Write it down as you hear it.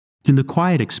In the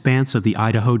quiet expanse of the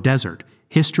Idaho desert,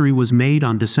 history was made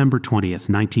on December 20th,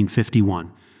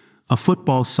 1951. A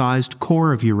football-sized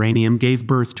core of uranium gave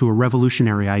birth to a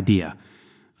revolutionary idea.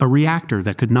 A reactor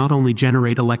that could not only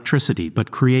generate electricity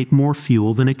but create more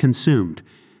fuel than it consumed.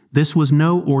 This was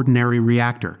no ordinary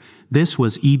reactor. This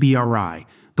was EBR-I,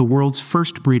 the world's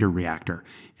first breeder reactor,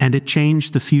 and it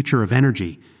changed the future of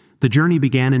energy. The journey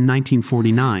began in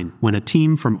 1949 when a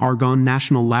team from Argonne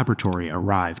National Laboratory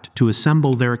arrived to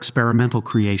assemble their experimental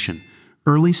creation.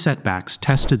 Early setbacks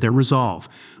tested their resolve,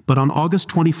 but on August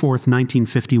 24,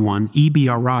 1951,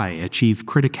 EBR-I achieved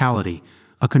criticality,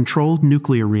 a controlled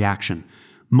nuclear reaction.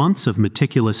 Months of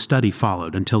meticulous study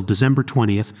followed until December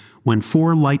 20th, when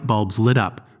 4 light bulbs lit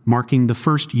up, marking the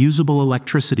first usable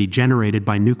electricity generated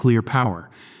by nuclear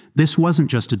power. This wasn't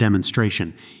just a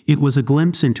demonstration, it was a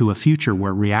glimpse into a future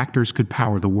where reactors could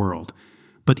power the world.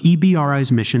 But EBR-I's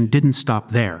mission didn't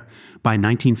stop there. By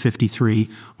 1953,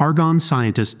 Argonne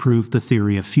scientists proved the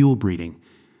theory of fuel breeding.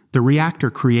 The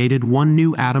reactor created 1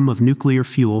 new atom of nuclear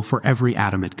fuel for every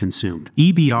atom it consumed.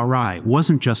 EBR-I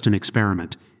wasn't just an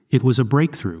experiment, it was a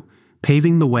breakthrough,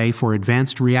 paving the way for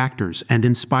advanced reactors and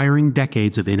inspiring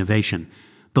decades of innovation.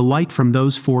 The light from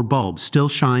those 4 bulbs still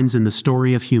shines in the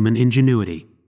story of human ingenuity.